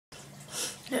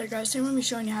Hey guys, today I'm going to be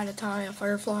showing you how to tie a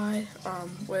firefly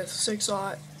with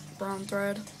 6/0 brown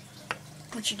thread.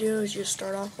 What you do is you just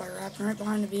start off by wrapping right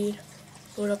behind the bead,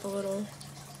 put up a little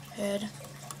head,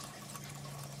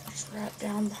 just wrap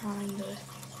down behind the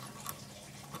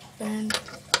bend.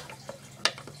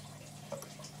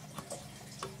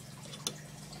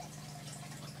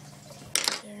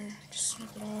 There, just snip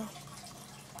it off.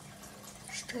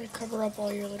 Just try to cover up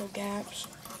all your little gaps.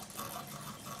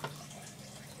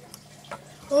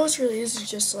 All this really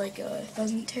is just like a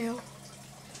pheasant tail.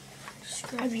 Just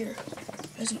grab your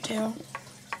pheasant tail.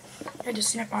 I had to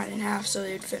snip mine in half so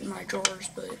they'd fit in my drawers,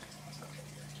 but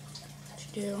what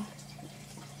you do,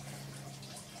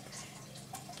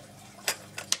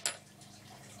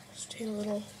 just take a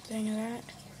little thing of that,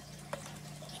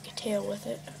 make a tail with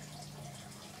it.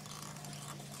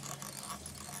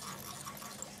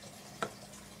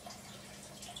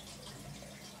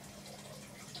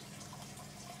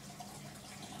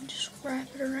 And just wrap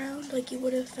it around like you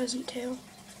would a pheasant tail.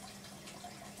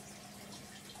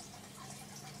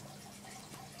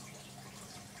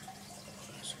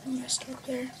 So messed up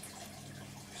there.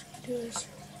 What you do is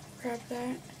wrap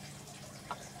that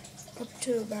up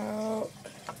to about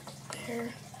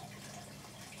there.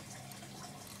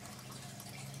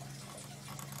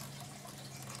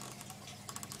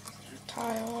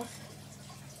 Tie off.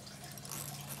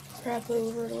 Wrap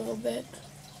over it a little bit.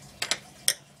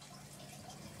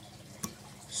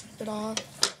 Snip it off.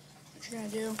 What you're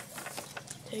gonna do,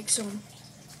 take some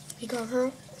peacock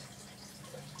herb.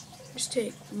 Just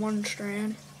take one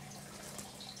strand.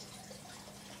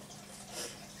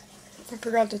 I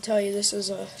forgot to tell you this is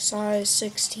a size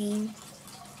 16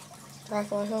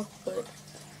 firefly hook, but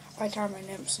I tie my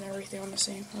nymphs and everything on the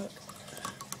same hook.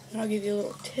 And I'll give you a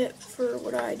little tip for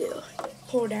what I do.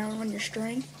 Pull down on your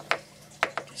string,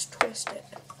 just twist it.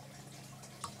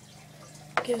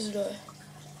 Gives it a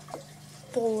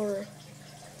fuller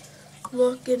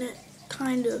look, and it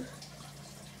kind of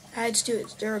adds to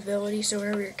its durability, so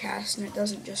whenever you're casting it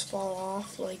doesn't just fall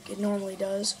off like it normally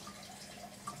does.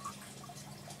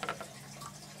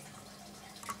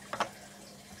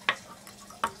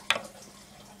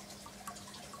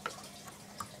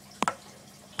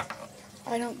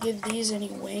 I don't give these any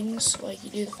wings like you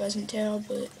do the pheasant tail,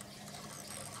 but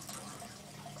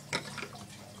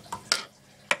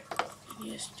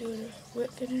you just do a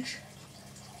whip finish.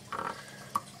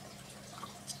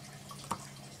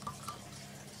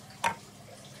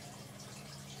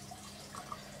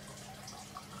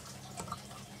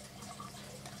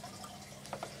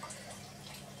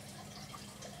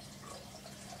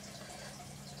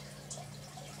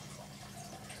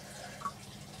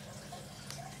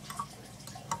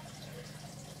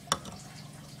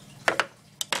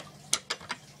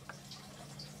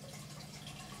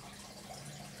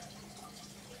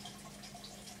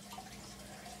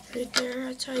 Right there,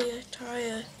 that's how you tie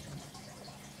a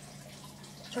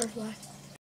firefly.